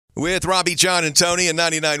With Robbie, John, and Tony and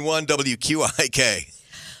 99.1 WQIK.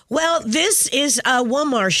 Well, this is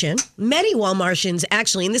Walmartian, many Walmartians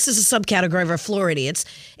actually, and this is a subcategory of a Florida. It's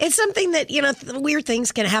something that, weird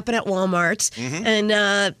things can happen at Walmarts,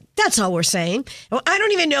 and that's all we're saying. Well, I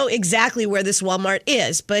don't even know exactly where this Walmart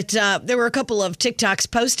is, but there were a couple of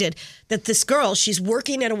TikToks posted that this girl, she's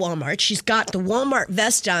working at a Walmart. She's got the Walmart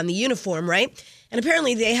vest on, the uniform, right? And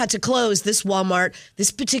apparently they had to close this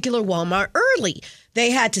particular Walmart early.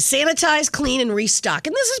 They had to sanitize, clean, and restock.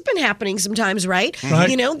 And this has been happening sometimes, right?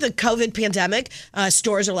 The COVID pandemic,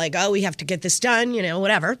 stores are like, oh, we have to get this done,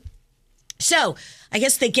 whatever. So I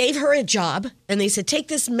guess they gave her a job, and they said, take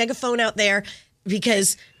this megaphone out there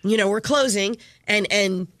because, we're closing,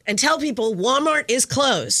 and tell people Walmart is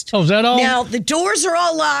closed. Oh, is that all? Now, the doors are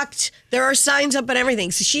all locked. There are signs up and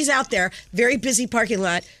everything. So she's out there, very busy parking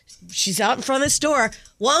lot. She's out in front of the store.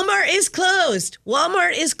 Walmart is closed.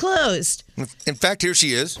 Walmart is closed. In fact, here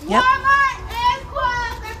she is. Yep. Walmart is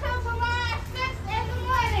closed until tomorrow at 6 in the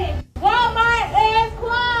morning. Walmart is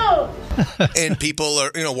closed. And people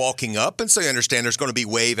are, walking up. And so you understand there's going to be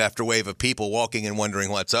wave after wave of people walking and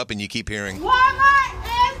wondering what's up. And you keep hearing, Walmart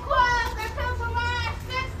is closed until tomorrow at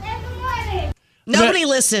 6 in the morning. Nobody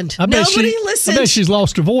listened. I bet she's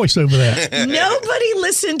lost her voice over that. Nobody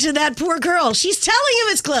listened to that poor girl. She's telling him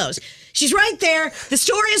it's closed. She's right there. The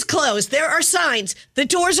store is closed. There are signs. The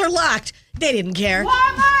doors are locked. They didn't care.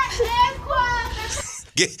 Walmart is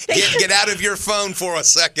closed. Get out of your phone for a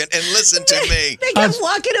second and listen to me. They kept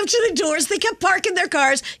walking up to the doors. They kept parking their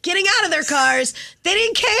cars, getting out of their cars. They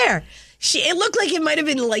didn't care. It looked like it might have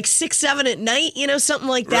been like 6, 7 at night, something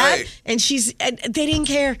like that. Right. And they didn't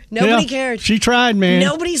care. Nobody cared. She tried, man.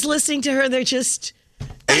 Nobody's listening to her. They're just...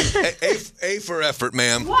 A for effort,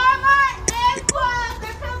 ma'am. Walmart is closed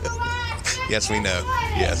until tomorrow at 6 Yes, we know. in the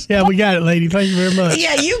morning. Yes. Yeah, we got it, lady. Thank you very much.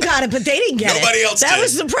 Yeah, you got it, but they didn't get it. Nobody else That did.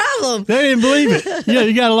 was the problem. They didn't believe it. Yeah,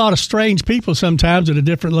 you got a lot of strange people sometimes at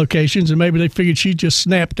different locations, and maybe they figured she just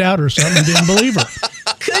snapped out or something and didn't believe her.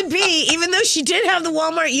 Could be, even though she did have the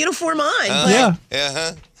Walmart uniform on. Yeah.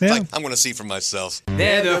 Uh-huh. Yeah. Like, I'm going to see for myself.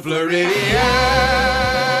 They're the Floridians.